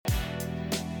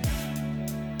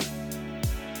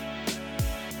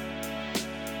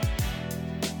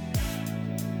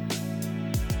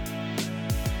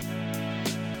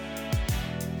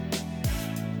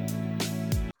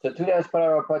So today, as part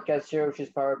of our podcast here, which is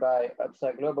powered by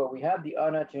Upside Global, we have the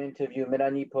honor to interview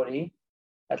Mélanie Pauli,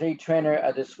 athletic trainer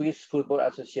at the Swiss Football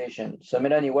Association. So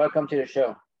Mélanie, welcome to the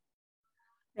show.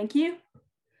 Thank you.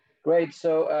 Great.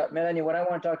 So Mélanie, what I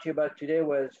want to talk to you about today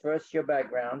was first your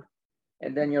background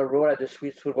and then your role at the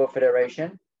Swiss Football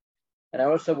Federation. And I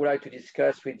also would like to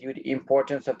discuss with you the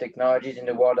importance of technologies in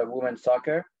the world of women's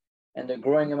soccer and the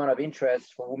growing amount of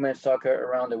interest for women's soccer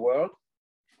around the world.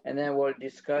 And then we'll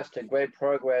discuss the great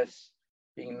progress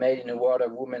being made in the world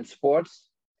of women's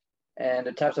sports and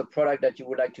the types of product that you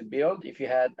would like to build if you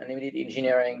had unlimited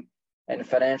engineering and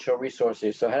financial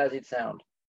resources. So how does it sound?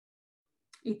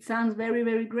 It sounds very,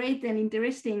 very great and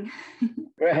interesting.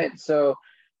 Great. So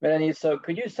Mélanie, so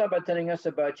could you start by telling us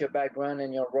about your background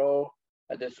and your role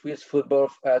at the Swiss Football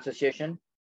Association?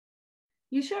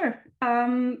 Yeah, sure.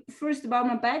 First, about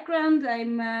my background,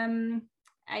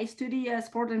 I study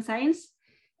sport and science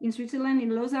in Switzerland,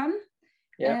 in Lausanne.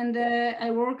 Yeah. And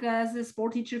I work as a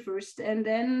sport teacher first. And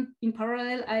then in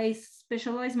parallel, I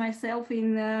specialize myself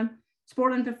in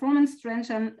sport and performance, strength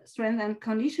and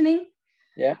conditioning.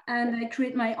 Yeah. And I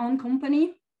create my own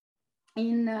company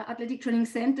in athletic training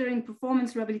center in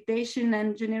performance rehabilitation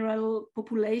and general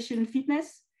population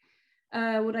fitness.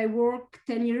 What I work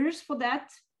 10 years for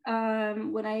that.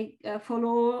 When I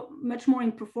follow much more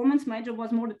in performance, my job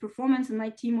was more the performance and my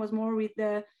team was more with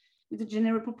the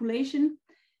general population.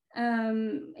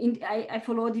 I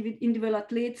follow individual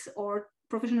athletes or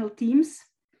professional teams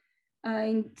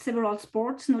in several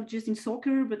sports, not just in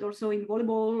soccer, but also in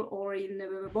volleyball or in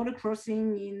border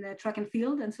crossing, in track and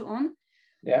field and so on.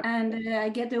 Yeah. And I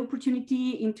get the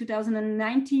opportunity in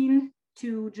 2019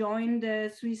 to join the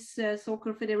Swiss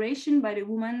Soccer Federation by the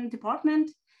women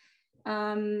department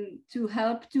to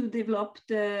help to develop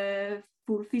the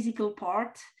full physical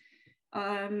part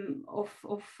of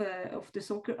the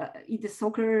soccer, the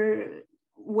soccer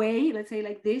way, let's say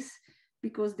like this,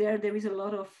 because there is a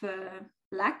lot of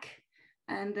lack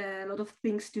and a lot of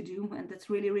things to do, and that's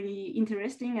really, really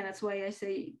interesting. And that's why I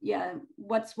say, yeah,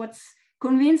 what's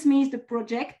convinced me is the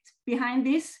project behind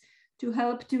this, to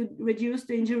help to reduce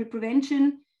the injury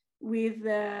prevention with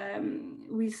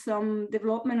some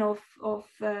development of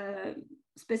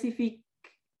specific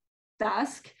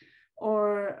task,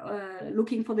 or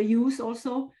looking for the use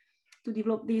also to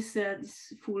develop this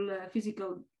full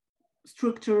physical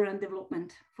structure and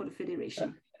development for the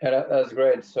federation. Yeah, that's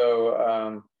great.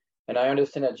 So, and I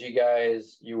understand that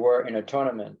you were in a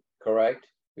tournament, correct?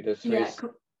 With the Swiss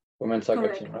women's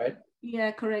soccer team, right? Yeah,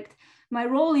 correct. My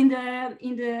role in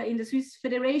the Swiss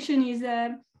Federation is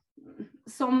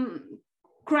some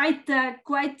quite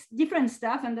different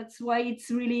stuff, and that's why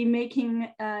it's really making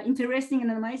interesting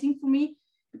and amazing for me,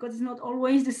 because it's not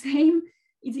always the same.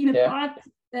 It's in a part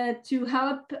to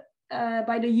help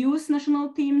by the youth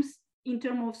national teams in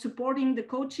terms of supporting the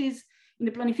coaches in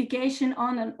the planification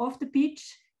on and off the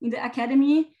pitch in the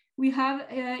academy we have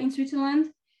in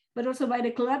Switzerland, but also by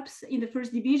the clubs in the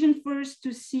first division first,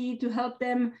 to help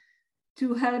them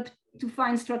to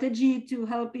find strategy, to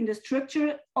help in the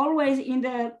structure, always in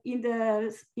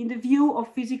the view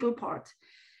of physical part.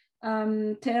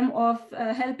 Term of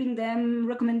helping them,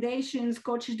 recommendations,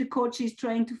 the coaches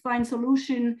trying to find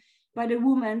solution by the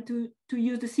women to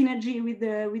use the synergy with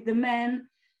the men,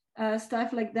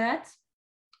 stuff like that,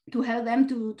 to help them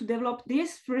to develop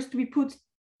this. First, we put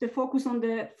the focus on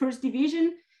the first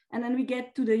division, and then we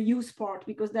get to the youth part,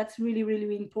 because that's really,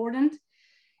 really important.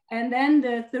 And then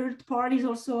the third part is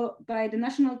also by the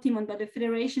national team and by the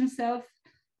federation itself,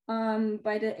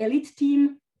 by the elite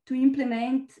team, to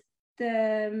implement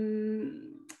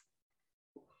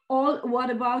what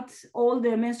about all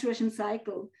the menstruation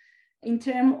cycle in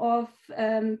terms of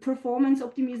performance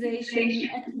optimization,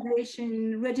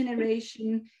 activation,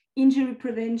 regeneration, injury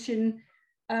prevention,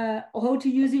 how to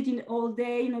use it in all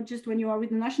day, not just when you are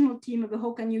with the national team, but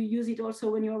how can you use it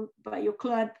also when you're by your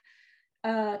club,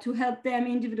 to help them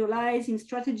individualize in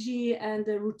strategy and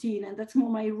the routine. And that's more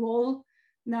my role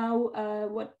now,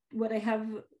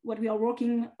 what we are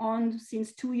working on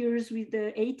since 2 years with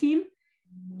the A team,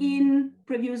 in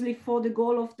previously for the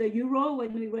goal of the Euro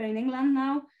when we were in England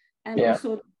now, and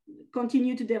also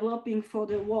continue to developing for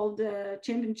the World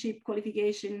Championship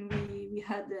qualification we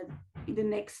had in the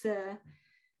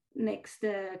next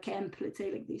camp, let's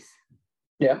say like this.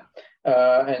 Yeah,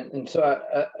 and so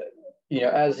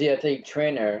as the athletic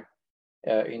trainer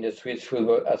in the Swiss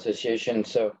Football Association,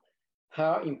 so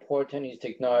how important is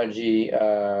technology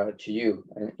to you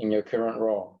in your current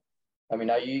role? I mean,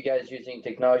 are you guys using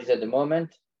technologies at the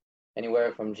moment?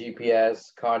 Anywhere from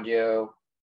GPS, cardio,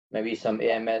 maybe some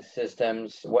AMS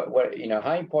systems?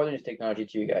 How important is technology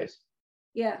to you guys?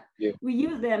 Yeah, Yeah. we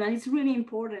use them, and it's really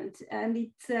important. And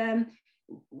it's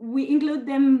we include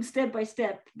them step by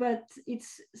step, but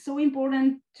it's so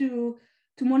important to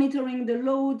monitoring the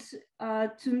load,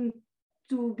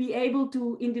 to be able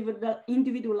to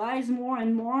individualize more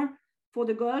and more for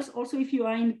the girls. Also, if you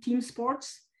are in team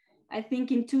sports, I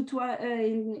think in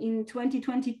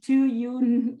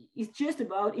 2022, it's just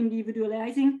about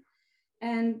individualizing,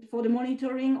 and for the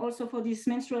monitoring, also for this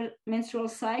menstrual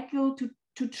cycle,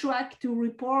 to track, to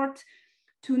report,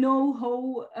 to know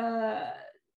how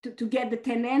to get the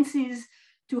tendencies,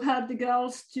 to help the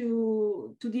girls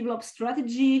to develop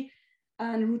strategy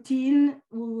and routine.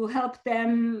 We will help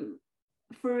them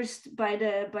first by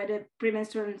the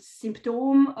premenstrual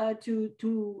symptom,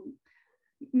 to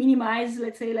minimize,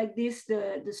 let's say like this,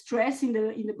 the stress in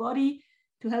the body,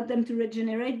 to help them to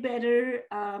regenerate better,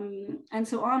 and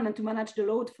so on, and to manage the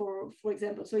load, for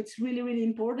example. So it's really, really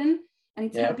important, and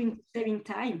it's helping saving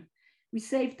time. We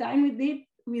save time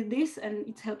with this, and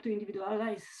it's helped to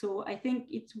individualize. So I think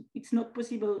it's not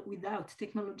possible without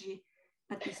technology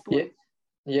at this point.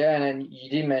 Yeah, and then you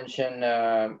did mention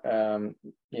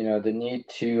you know, the need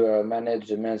to manage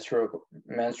the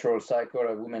menstrual cycle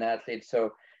of women athletes.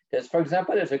 So there's, for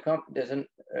example, there's a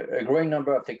growing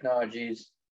number of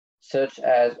technologies such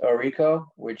as Orreco,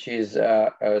 which is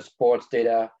a sports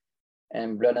data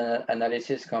and blood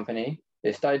analysis company.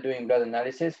 They started doing blood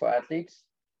analysis for athletes,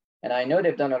 and I know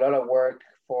they've done a lot of work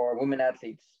for women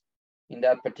athletes in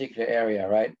that particular area,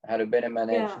 right? How to better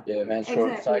manage the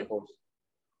menstrual cycles.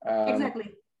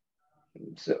 Exactly.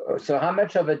 So how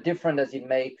much of a difference does it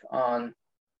make on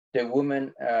the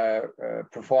woman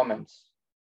performance?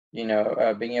 You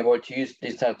know, being able to use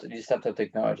these types of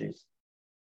technologies.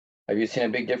 Have you seen a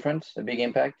big difference, a big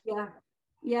impact?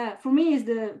 Yeah. For me, it's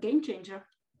the game changer.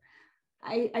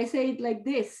 I say it like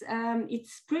this.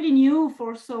 It's pretty new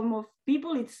for some of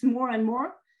people. It's more and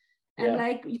more. And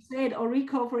like you said,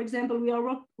 Orreco, for example, we are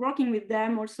working with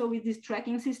them also with this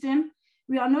tracking system.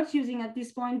 We are not using at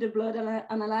this point the blood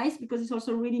analyze, because it's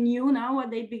also really new now what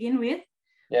they begin with.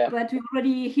 Yeah. But we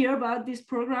already hear about this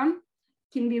program.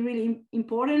 Can be really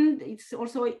important. It's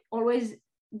also always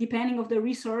depending of the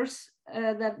resource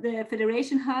that the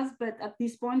federation has. But at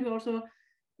this point, we're also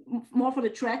more for the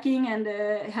tracking and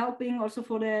helping also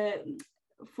for the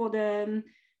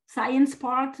science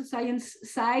part, science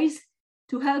size,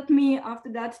 to help me after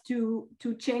that to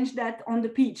change that on the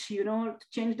pitch, you know, to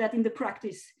change that in the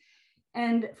practice.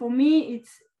 And for me,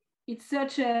 it's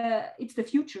the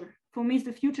future. For me, it's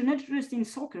the future, not just in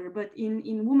soccer, but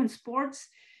in women's sports,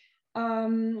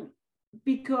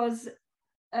 because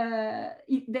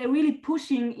they're really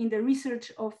pushing in the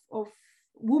research of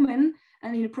women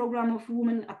and in the program of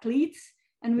women athletes.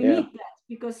 And we need that,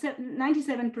 because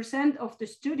 97% of the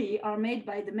study are made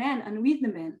by the men and with the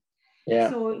men. Yeah.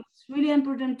 So it's really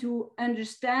important to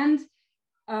understand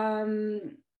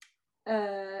the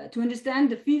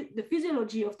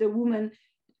physiology of the woman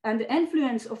and the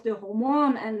influence of the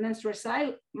hormone and menstrual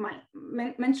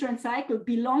cycle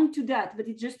belong to that, but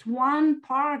it's just one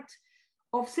part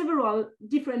of several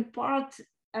different parts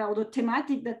or the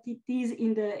thematic that it is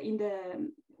in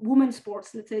the women's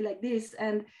sports, let's say like this.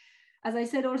 And as I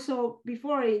said also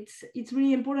before, it's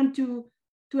really important to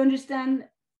understand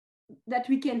that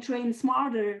we can train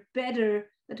smarter,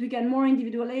 better, that we can more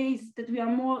individualize, that we are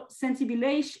more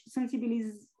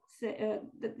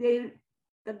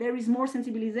that there is more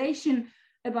sensibilization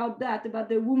about that, about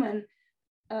the woman,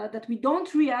 that we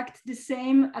don't react the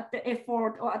same at the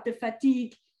effort or at the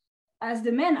fatigue as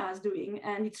the men are doing.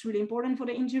 And it's really important for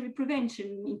the injury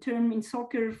prevention in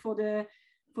soccer, for the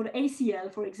ACL,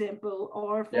 for example,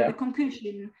 or for the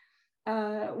concussion,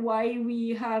 why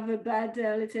we have a bad,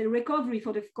 let's say, recovery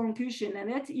for the concussion.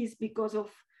 And that is because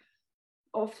of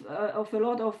a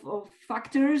lot of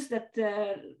factors that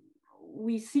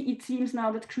we see. It seems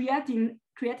now that creatine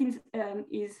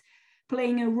is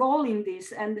playing a role in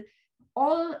this, and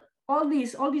all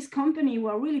these companies who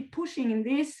are really pushing in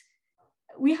this.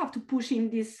 We have to push in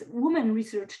this women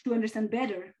research to understand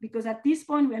better, because at this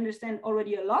point we understand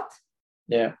already a lot.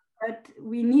 Yeah. But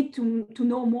we need to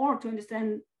know more to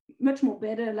understand much more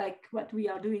better, like what we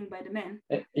are doing by the men.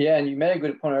 Yeah, and you made a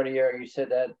good point earlier. You said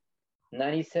that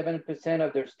 97%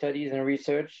 of the studies and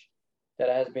research that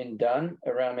has been done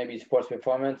around maybe sports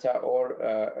performance are all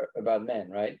about men,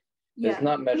 right? There's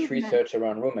not much research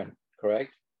around women,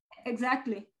 correct?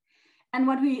 Exactly. And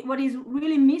what is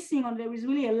really missing, or there is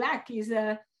really a lack, is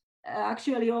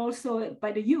actually also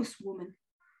by the youth women.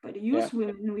 By the youth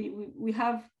women, we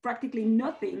have practically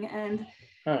nothing, and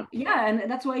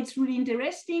and that's why it's really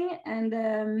interesting. And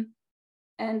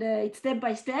and it's step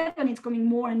by step, and it's coming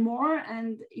more and more,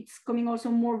 and it's coming also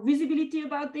more visibility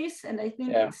about this. And I think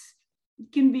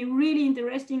it can be really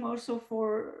interesting also for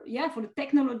the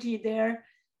technology there,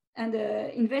 and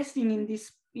investing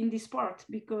in this part,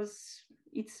 because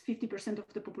it's 50% of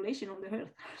the population on the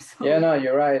earth. So. Yeah, no,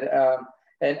 you're right.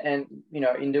 And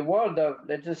in the world of,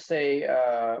 let's just say,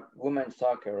 women's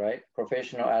soccer, right?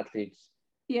 Professional athletes.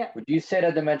 Yeah. Would you say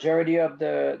that the majority of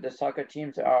the soccer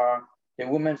teams the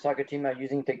women's soccer team are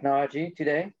using technology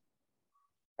today?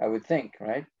 I would think,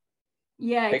 right?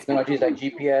 Yeah. Technologies like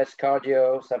GPS,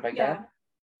 cardio, stuff like that.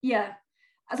 Yeah.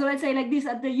 So let's say like this,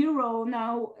 at the Euro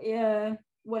now,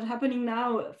 what's happening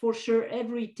now, for sure,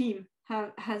 every team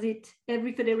has it.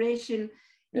 Every federation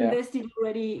invested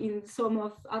already in some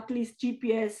of at least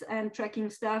GPS and tracking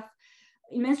stuff.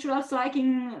 In menstrual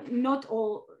cycling, not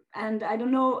all. And I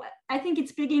don't know, I think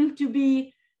it's beginning to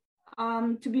be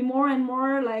more and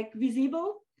more like visible.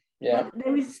 Yeah. But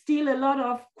there is still a lot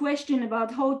of question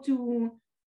about how to,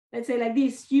 let's say like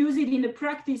this, use it in the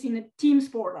practice in the team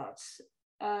sport arts.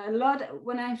 A lot,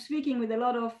 when I'm speaking with a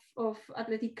lot of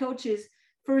athletic coaches,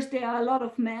 first there are a lot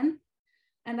of men,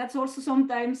 and that's also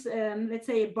sometimes let's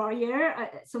say a barrier,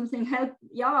 something help,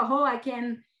 how I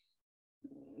can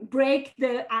break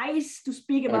the ice to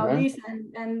speak about this,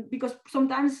 and because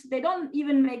sometimes they don't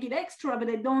even make it extra, but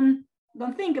they don't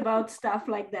think about stuff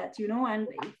like that, and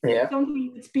it's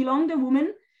something that's belong the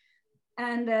woman.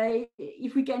 And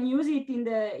if we can use it in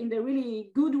the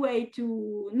really good way,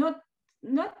 to not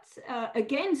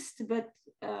against, but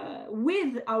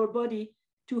with our body,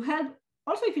 to help.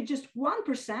 Also, if it's just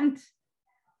 1%,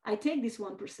 I take this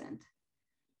 1%.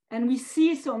 And we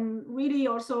see some really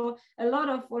also a lot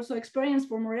of also experience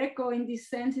from Orreco in this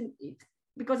sense,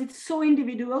 because it's so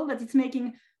individual that it's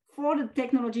making, for the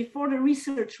technology, for the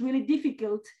research, really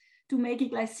difficult to make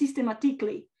it like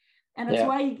systematically. And that's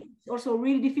why it's also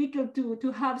really difficult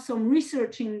to have some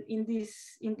research in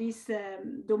this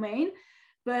domain.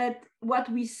 But what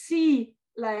we see,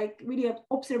 like really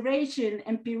observation,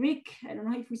 empiric, I don't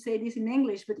know if we say this in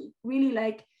English, but really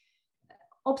like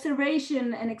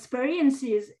observation and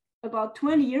experiences about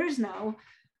 20 years now,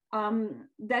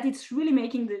 that it's really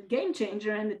making the game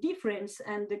changer and the difference.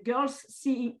 And the girls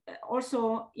see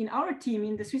also in our team,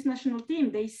 in the Swiss national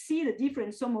team, they see the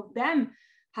difference. Some of them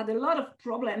had a lot of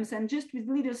problems, and just with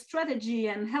little strategy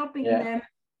and helping them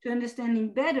to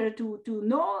understanding better, to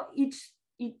know each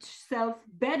self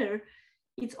better,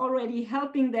 it's already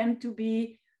helping them to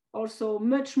be also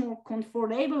much more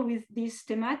comfortable with this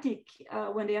thematic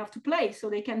when they have to play, so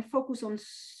they can focus on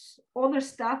other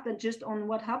stuff than just on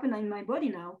what happened in my body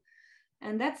now.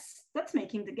 And that's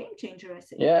making the game changer, I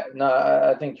say. Yeah, no,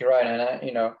 I think you're right. And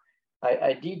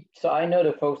I did, so I know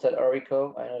the folks at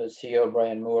Orreco. I know the CEO,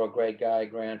 Brian Moore, great guy,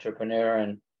 great entrepreneur.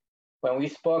 And when we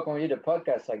did a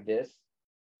podcast like this,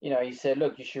 he said,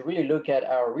 look, you should really look at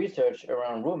our research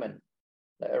around women,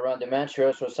 around the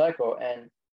menstrual cycle. And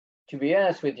to be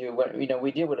honest with you,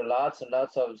 we deal with lots and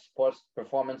lots of sports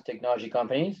performance technology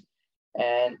companies,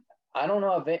 and I don't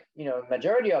know if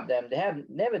majority of them, they have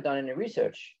never done any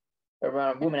research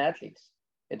around women athletes.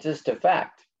 It's just a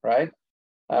fact, right?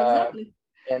 Exactly.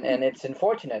 And it's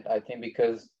unfortunate, I think,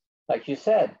 because like you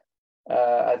said,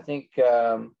 I think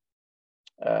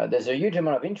there's a huge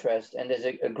amount of interest, and there's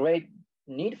a great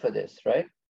need for this, right?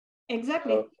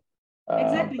 Exactly. So,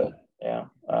 exactly. But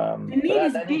the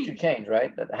need that needs to change,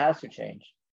 right? That has to change.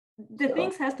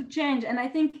 Things has to change, and I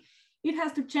think it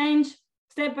has to change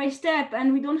step by step.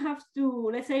 And we don't have to,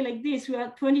 let's say like this, we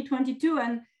are 2022,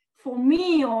 and for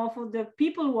me, or for the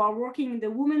people who are working in the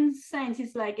women's science,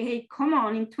 it's like, hey, come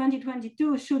on, in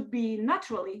 2022 should be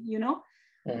naturally,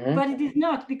 but it is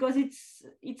not, because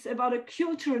it's about a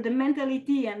culture, the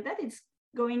mentality, and that it's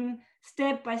going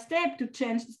step by step to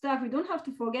change the stuff. We don't have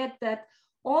to forget that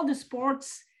all the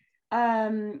sports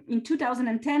in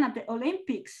 2010 at the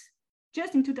Olympics,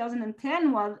 just in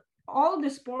 2010, was all the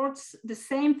sports the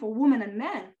same for women and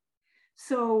men.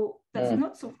 So that's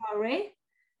not so far away,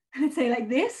 let's say like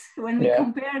this, when we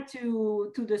compare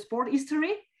to the sport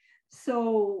history.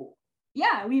 So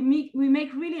we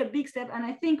make really a big step, and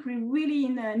I think we're really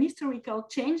in an historical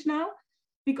change now,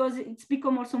 because it's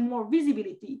become also more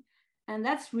visibility, and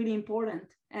that's really important.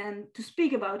 And to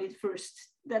speak about it first,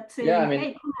 that saying,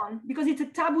 hey, come on, because it's a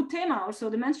taboo tema. Also,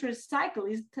 the menstrual cycle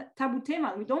is taboo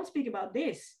tema. We don't speak about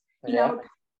this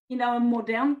in our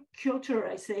modern culture,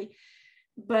 I say.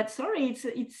 But sorry,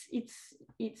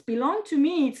 it's belong to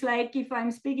me. It's like if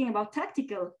I'm speaking about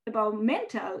tactical, about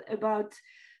mental, about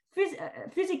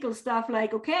physical stuff,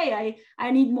 like, okay,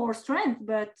 I need more strength,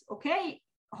 but okay,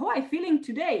 how am I feeling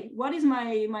today? What is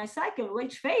my cycle?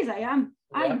 Which phase I am?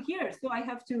 I'm here, so I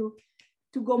have to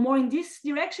go more in this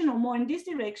direction or more in this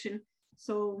direction.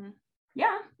 So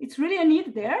yeah, it's really a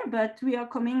need there, but we are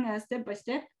coming step by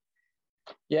step.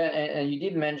 Yeah, and you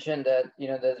did mention that, you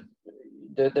know,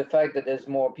 the fact that there's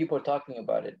more people talking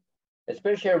about it,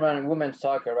 especially around women's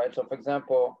soccer, right? So for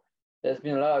example, there's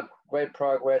been a lot of great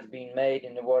progress being made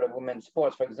in the world of women's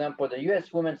sports. For example, the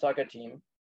US women's soccer team,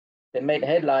 they made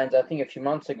headlines, I think, a few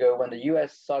months ago when the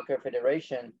US Soccer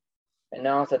Federation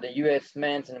announced that the US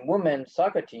men's and women's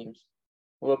soccer teams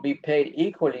will be paid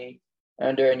equally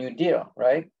under a new deal,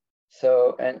 right?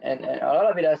 So, and a lot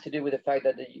of it has to do with the fact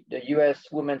that the US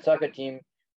women's soccer team,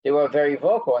 they were very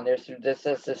vocal, and this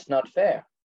is not fair.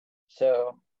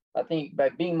 So I think by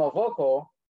being more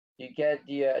vocal, you get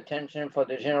the attention for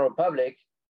the general public,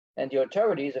 and the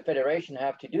authorities, the federation,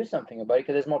 have to do something about it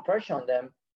because there's more pressure on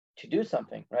them to do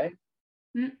something, right?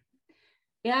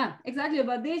 Yeah, exactly.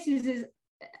 About this is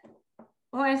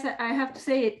I have to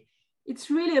say it.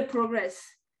 It's really a progress,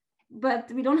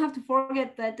 but we don't have to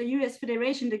forget that the U.S.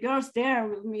 Federation, the girls there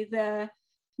with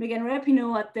Megan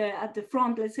Rapinoe at the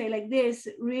front, let's say like this,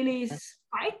 really is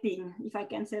fighting, if I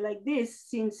can say like this,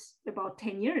 since about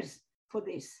 10 years for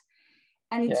this.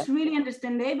 And it's really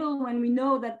understandable when we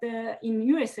know that in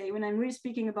USA, when I'm really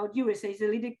speaking about USA, it's a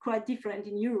little quite different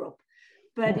in Europe.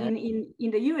 But in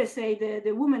the USA,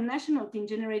 the women national team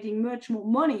generating much more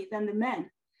money than the men.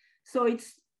 So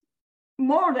it's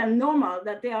more than normal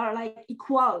that they are like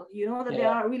equal, you know, that they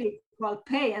are really equal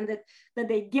pay, and that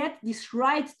they get this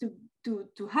right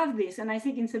to have this. And I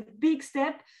think it's a big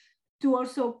step to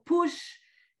also push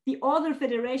the other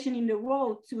federation in the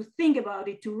world to think about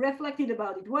it, to reflect it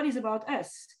about it. What is about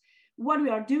us, what we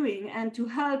are doing, and to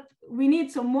help. We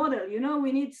need some model, you know,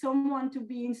 we need someone to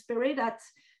be inspired at,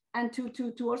 and to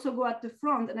also go at the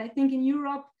front. And I think in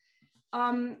Europe,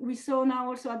 we saw now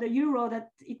also at the Euro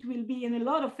that it will be in a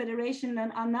lot of federations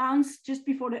and announced just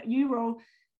before the Euro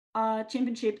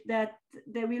championship that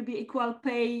there will be equal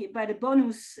pay by the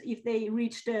bonus if they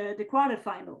reach the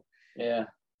quarterfinal. Yeah.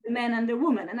 The men and the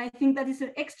women. And I think that is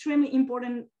an extremely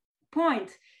important point.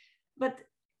 But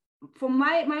from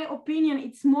my opinion,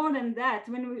 it's more than that.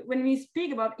 When we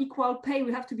speak about equal pay,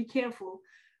 we have to be careful,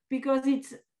 because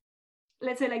it's,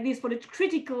 let's say like this, for the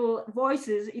critical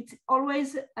voices, it's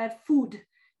always food,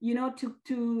 you know,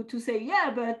 to say,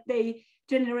 yeah, but they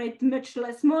generate much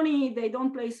less money, they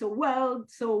don't play so well,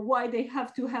 so why they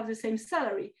have to have the same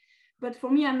salary? But for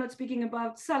me, I'm not speaking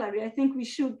about salary. I think we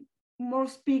should more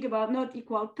speak about not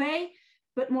equal pay,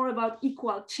 but more about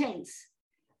equal chance,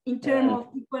 in terms of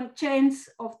equal chance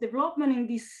of development in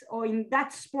this or in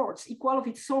that sports, equal of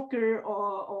it's soccer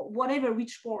or whatever,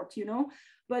 which sport, you know,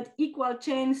 but equal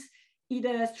chance in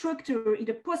the structure, in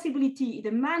the possibility, in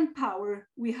the manpower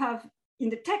we have in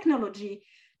the technology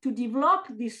to develop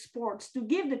these sports, to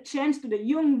give the chance to the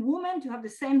young women to have the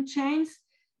same chance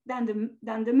than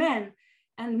the men.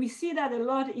 And we see that a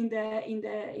lot in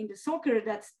the soccer,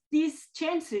 that these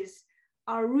chances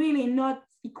are really not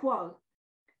equal.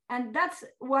 And that's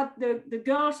what the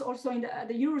girls also in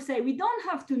the Euro say. We don't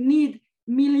have to need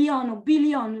million or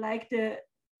billion like the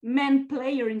men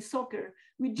player in soccer.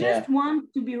 We just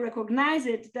want to be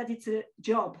recognized that it's a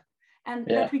job, and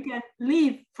that we can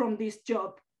live from this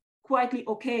job quietly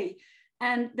okay,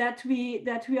 and that we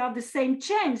have the same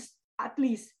chance at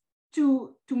least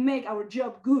to make our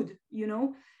job good, you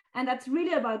know. And that's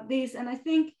really about this. And I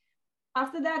think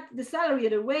after that, the salary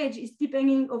or the wage is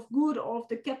depending of good or of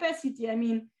the capacity. I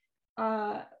mean,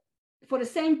 for the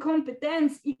same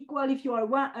competence, equal if you are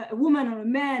a woman or a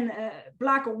man,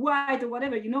 black or white or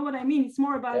whatever, you know what I mean? It's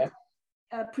more about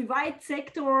private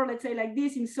sector, let's say like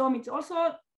this. In some, it's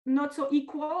also not so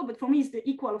equal, but for me, it's the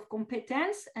equal of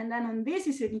competence. And then on this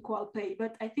is an equal pay.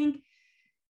 But I think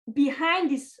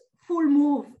behind this full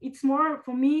move, it's more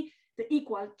for me, the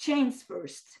equal chance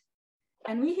first.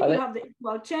 And if you have the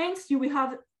equal chance, you will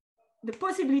have the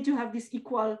possibility to have this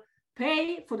equal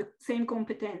pay for the same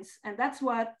competence. And that's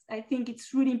what I think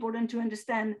it's really important to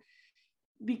understand,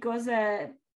 because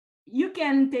you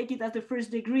can take it as the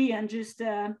first degree and just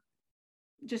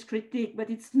critique, but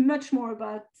it's much more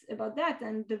about that,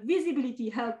 and the visibility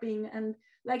helping. And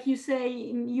like you say,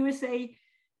 in USA,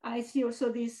 I see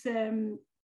also this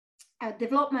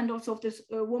development also of this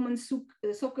women's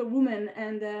soccer women,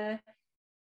 and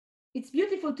it's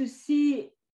beautiful to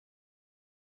see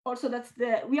also that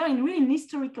we are in really an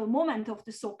historical moment of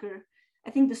the soccer. I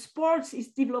think the sports is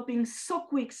developing so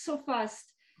quick, so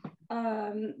fast.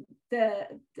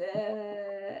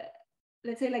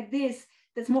 Let's say like this,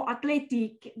 that's more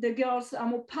athletic, the girls are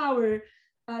more power,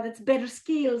 that's better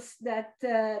skills, that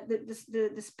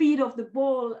the speed of the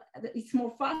ball, it's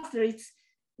more faster. It's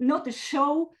not a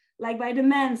show like by the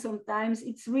men sometimes.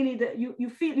 It's really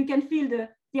you can feel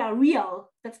they are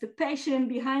real. That's the passion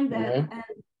behind that, and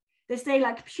they stay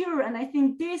like pure. And I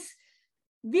think this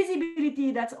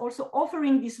visibility that's also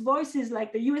offering these voices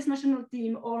like the US national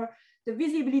team, or the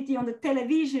visibility on the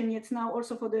television, it's now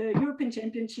also for the European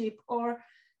Championship, or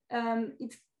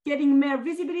it's getting more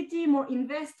visibility, more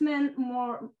investment,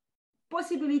 more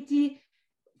possibility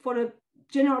for the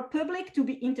general public to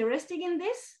be interested in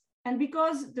this. And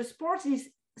because the sports is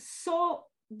so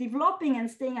developing and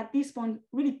staying at this point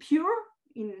really pure,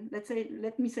 in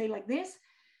let me say like this,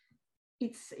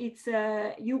 it's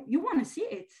you want to see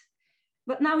it.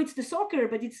 But now it's the soccer,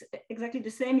 but it's exactly the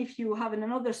same if you have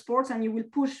another sports and you will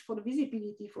push for the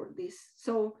visibility for this.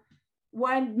 So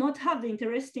why not have the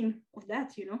interesting of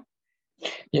that, you know?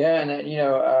 Yeah, and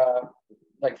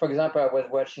like for example, I was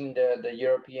watching the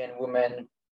European Women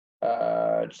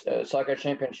soccer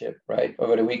championship right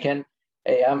over the weekend.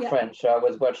 Hey, I'm French, so I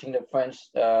was watching the French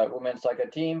women's soccer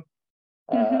team.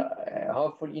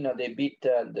 Hopefully, they beat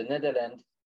the Netherlands,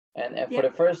 and for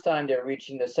the first time they're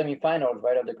reaching the semifinals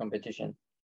right of the competition.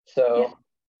 So,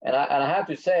 and I have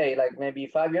to say, like maybe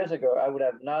 5 years ago, I would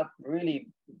have not really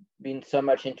been so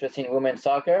much interested in women's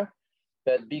soccer,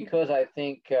 but because I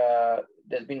think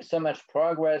there's been so much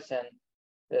progress and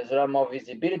there's a lot more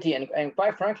visibility, and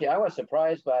quite frankly, I was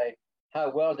surprised by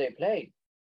how well they played.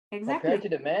 Exactly. Compared to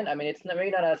the men. I mean, it's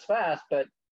maybe not as fast, but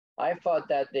I thought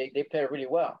that they played really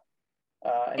well.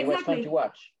 And it was fun to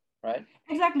watch, right?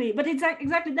 Exactly, but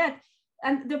exactly that.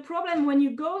 And the problem when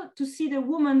you go to see the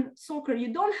women soccer,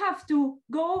 you don't have to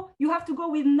go, you have to go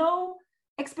with no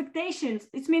expectations.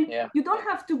 It's you don't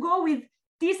have to go with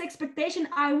this expectation,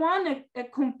 I want to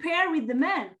compare with the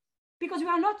men, because we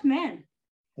are not men.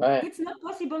 Right. It's not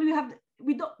possible.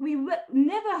 We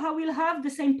never will have the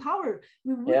same power.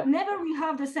 We never will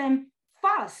have the same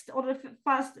fast or the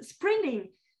fast sprinting,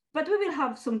 but we will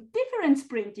have some different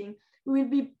sprinting. We will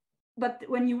be, but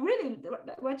when you really,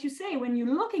 what you say, when you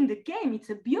look in the game, it's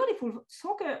a beautiful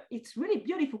soccer. It's really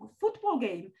beautiful football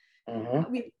game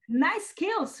with nice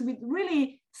skills, with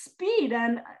really speed,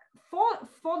 and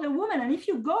for the woman. And if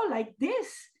you go like this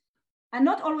and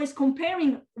not always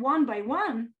comparing one by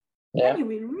one, then you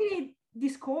will really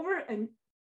discover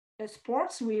a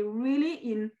sports we're really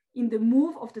in the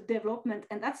move of the development.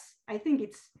 And that's, I think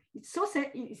it's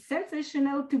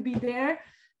sensational to be there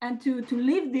and to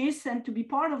live this and to be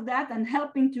part of that and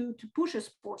helping to push a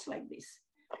sports like this.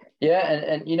 Yeah,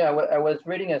 and I was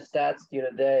reading a stats the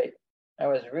other day. I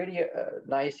was really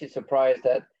nicely surprised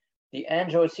that the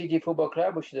Angel City Football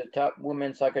Club, which is the top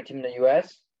women's soccer team in the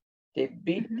US, they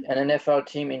beat an NFL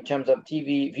team in terms of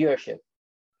TV viewership.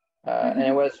 And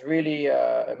it was really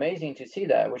amazing to see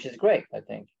that, which is great, I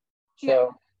think.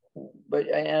 So,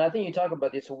 and I think you talk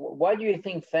about this. Why do you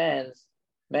think fans,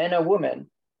 men or women,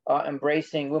 are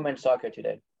embracing women's soccer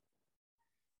today?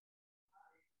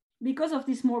 Because of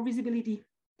this more visibility.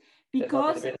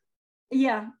 Because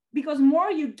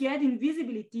more you get in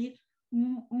visibility,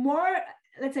 more,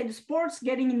 let's say, the sports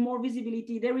getting in more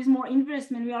visibility, there is more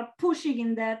investment. We are pushing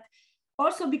in that.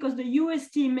 Also because the US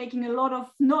team making a lot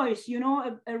of noise,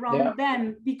 around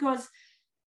them, because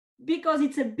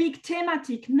it's a big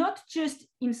thematic, not just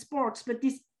in sports, but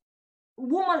this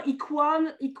woman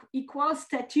equal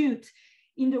statute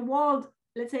in the world,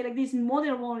 let's say like this, in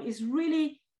modern world, is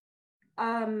really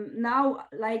now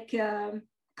like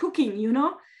cooking,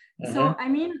 So, I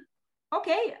mean,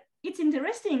 okay, it's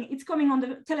interesting. It's coming on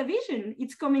the television.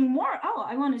 It's coming more. Oh,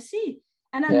 I want to see.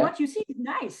 And then what you see is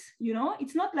nice,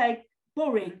 It's not like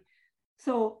boring.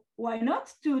 So why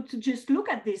not to just look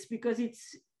at this, because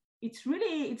it's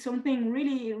something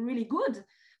really, really good.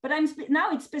 But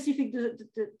now it's specific to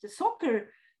the soccer.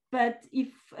 But if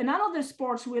another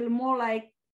sports will more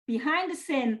like behind the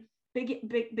scene,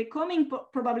 becoming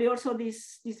probably also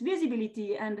this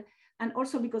visibility, and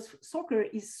also because soccer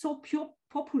is so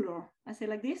popular, I say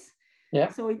like this. Yeah.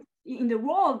 So in the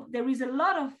world, there is a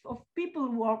lot of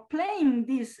people who are playing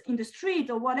this in the street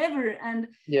or whatever, and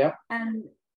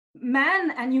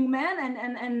men and young men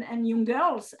and young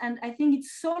girls. And I think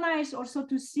it's so nice also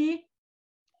to see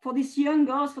for these young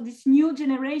girls, for this new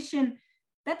generation,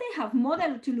 that they have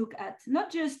model to look at.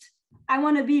 Not just, I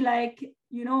want to be like,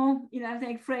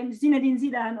 like friend Zinedine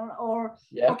Zidane or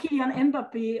Kylian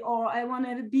Mbappe, or I want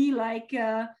to be like,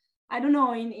 I don't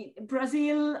know, in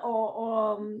Brazil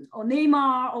or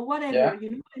Neymar or whatever, you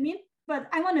know what I mean? But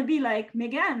I want to be like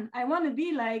Megan. I want to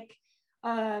be like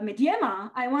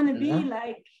Mediema. I want to be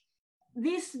like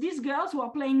these girls who are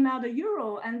playing now the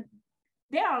Euro, and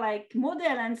they are like model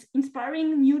and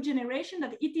inspiring new generation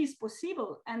that it is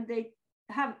possible, and they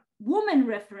have women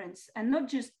reference and not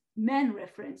just men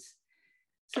reference.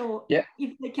 So yeah,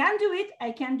 if they can do it,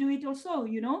 I can do it also,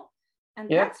 you know? And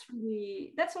yeah,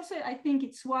 that's also, I think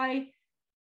it's why,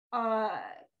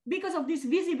 because of this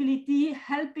visibility,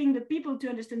 helping the people to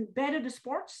understand better the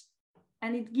sports,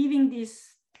 and it giving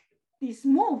this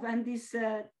move and these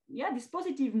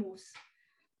positive moves.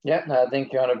 yeah. No, I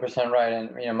think you're 100% right.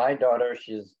 And my daughter,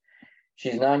 she's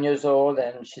 9 years old,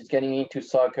 and she's getting into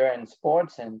soccer and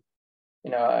sports. And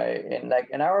in like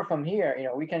an hour from here,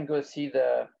 we can go see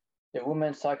the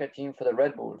women's soccer team for the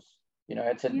Red Bulls.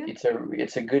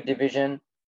 It's a good division.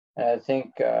 And I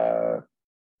think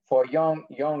for a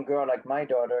young girl like my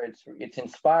daughter, it's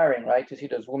inspiring, right, to see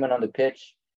those women on the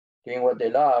pitch doing what they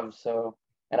love. So,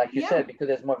 and like you said, because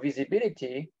there's more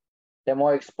visibility, they're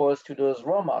more exposed to those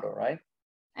role models, right?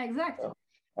 Exactly. So,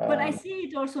 but I see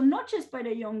it also not just by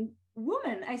the young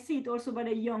women. I see it also by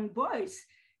the young boys.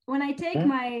 When I take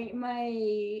my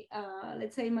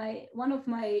let's say one of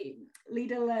my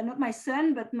little not my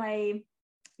son but my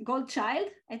godchild,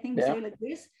 I think we say like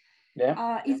this.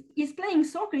 He's playing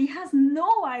soccer. He has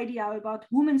no idea about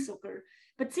women's soccer.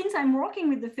 But since I'm working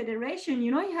with the federation,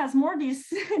 he has more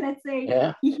this, let's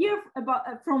say, he hears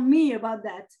about from me about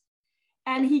that.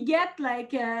 And he get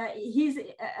like he's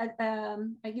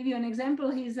I give you an example.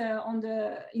 He's in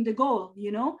the goal,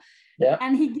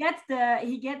 and he get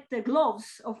the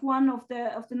gloves of one of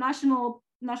the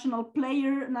national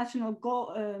player, national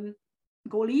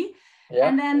goalie,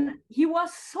 and then he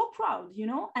was so proud,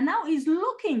 and now he's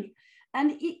looking,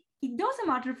 and it doesn't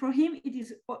matter for him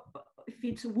if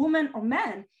it's a woman or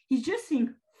man. He's just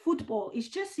seeing football. He's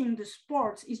just seeing the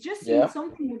sports. He's just seeing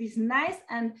something that is nice,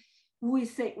 and we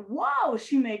say, wow,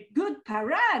 she made good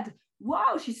parade.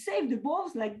 Wow, she saved the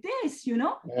balls like this,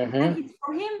 And it's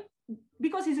for him,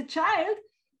 because he's a child,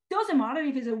 doesn't matter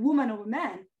if he's a woman or a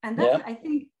man. And that's, I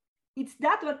think, it's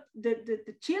that what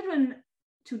the children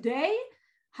today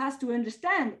has to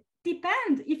understand.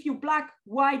 Depend if you're black,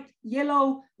 white,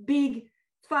 yellow, big,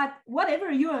 fat, whatever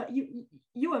you are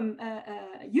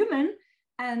human,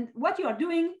 and what you are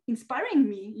doing inspiring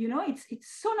me.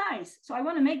 It's so nice. So I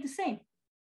want to make the same.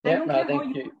 Yeah, I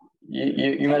think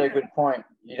you made a good point.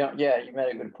 You made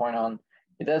a good point on.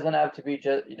 It doesn't have to be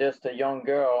just a young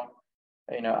girl,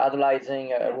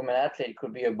 idolizing a woman athlete. It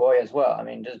could be a boy as well. I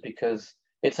mean, just because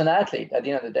it's an athlete at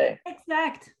the end of the day.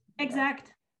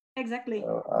 Exactly.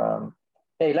 So,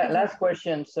 hey, last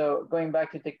question. So going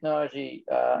back to technology,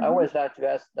 I always like to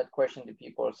ask that question to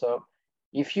people. So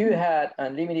if you had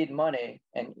unlimited money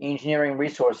and engineering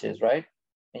resources, right,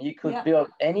 and you could build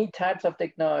any types of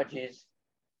technologies,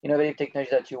 innovative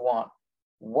technologies that you want,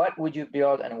 what would you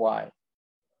build and why?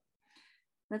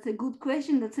 That's a good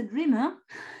question. That's a dream, huh?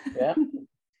 Yeah,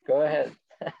 go ahead.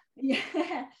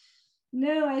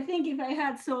 No, I think if I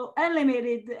had so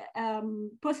unlimited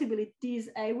possibilities,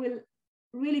 I will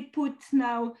really put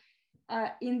now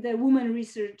in the woman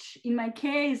research. In my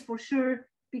case, for sure,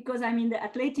 because I'm in the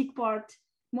athletic part,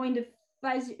 more in the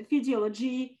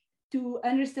physiology, to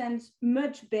understand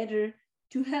much better,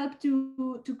 to help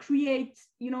to create,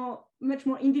 much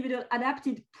more individual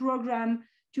adapted program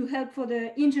to help for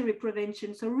the injury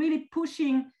prevention. So really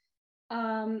pushing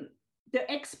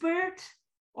the expert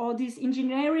or this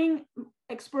engineering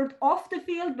expert off the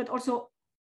field, but also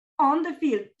on the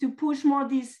field, to push more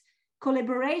this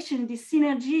collaboration, this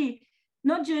synergy,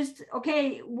 not just,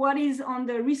 okay, what is on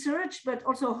the research, but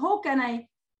also how can I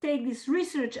take this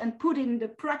research and put it in the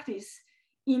practice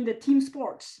in the team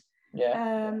sports.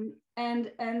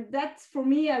 And that's, for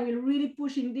me, I will really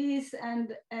push in this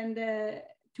and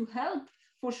to help,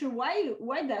 for sure.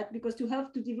 Why that? Because to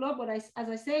help to develop as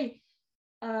I say,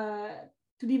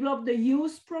 to develop the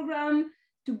youth program,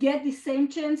 to get the same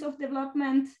chance of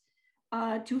development,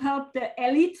 to help the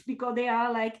elite, because they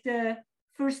are like the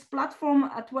first platform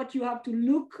at what you have to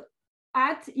look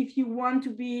at if you want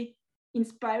to be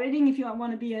inspiring, if you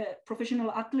want to be a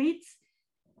professional athlete.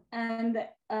 And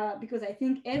because I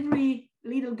think every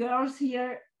little girls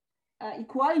here,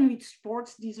 equaling with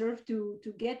sports, deserve to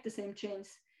get the same chance.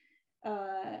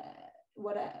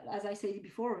 As I said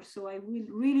before, so I will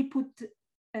really put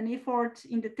an effort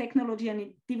in the technology and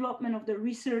in development of the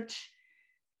research.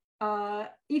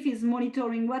 If it's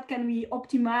monitoring, what can we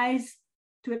optimize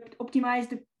to optimize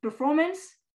the performance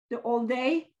the whole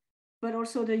day, but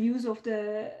also the use of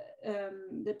the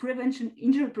prevention,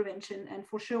 injury prevention, and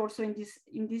for sure also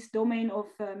in this domain of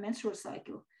menstrual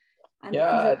cycle. And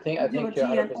I think you're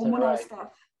 100% right.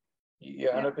 Stuff.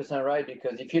 You're 100% right,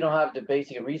 because if you don't have the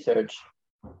basic research,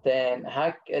 then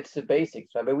it's the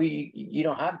basics, right? But you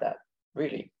don't have that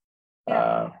really.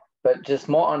 But just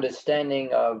more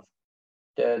understanding of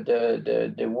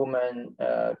the woman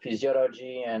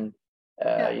physiology and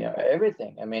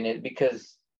everything. I mean,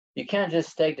 because you can't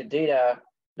just take the data,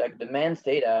 like the men's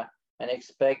data, and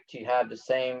expect to have the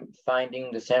same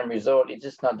finding, the same result. It's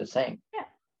just not the same. Yeah,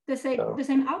 the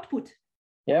same output.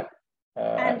 Yep.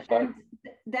 And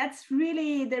that's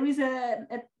really, there is a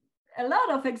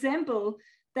lot of example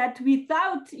that we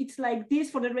thought it's like this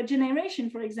for the regeneration,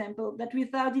 for example, that we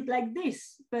thought it like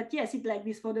this, but yes, it's like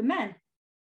this for the man,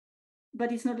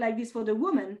 but it's not like this for the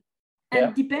woman.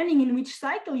 And depending in which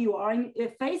cycle you are, in a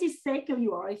phases cycle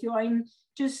you are, if you are in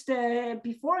just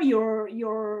before your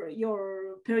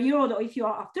period, or if you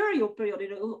are after your period,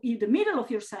 in the middle of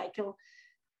your cycle,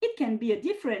 it can be a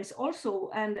difference also.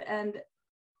 And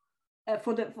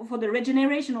for the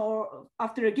regeneration, or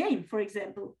after a game, for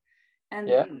example. And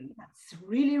that's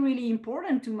really, really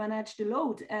important to manage the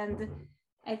load. And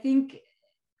I think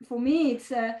for me,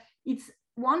 it's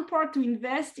one part to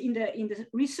invest in the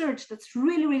research. That's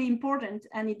really, really important,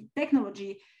 and in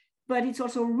technology. But it's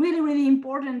also really, really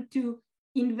important to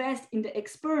invest in the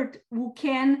expert who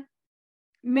can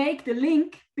make the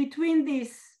link between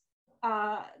this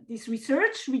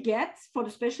research we get for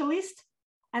the specialist,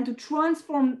 and to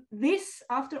transform this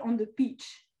after on the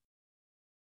pitch,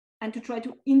 and to try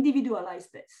to individualize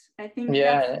this. I think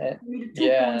that's the 2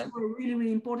 points were really,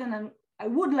 really important, and I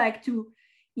would like to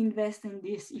invest in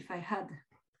this if I had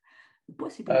the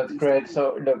possibility. That's great.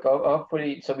 So look,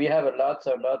 hopefully, so we have lots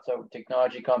of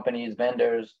technology companies,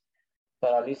 vendors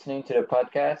that are listening to the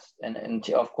podcast, and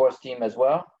of course team as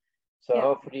well. So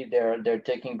hopefully they're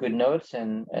taking good notes,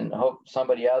 and hope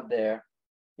somebody out there,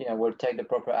 will take the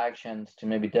proper actions to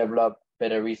maybe develop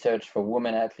better research for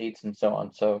women athletes and so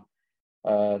on. So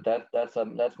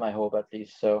that's my hope, at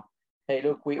least. So hey,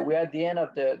 look, we're at the end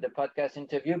of the podcast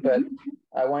interview, but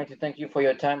I wanted to thank you for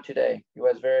your time today. It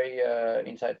was very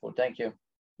insightful. Thank you.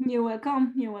 You're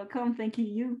welcome. Thank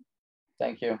you.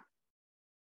 Thank you.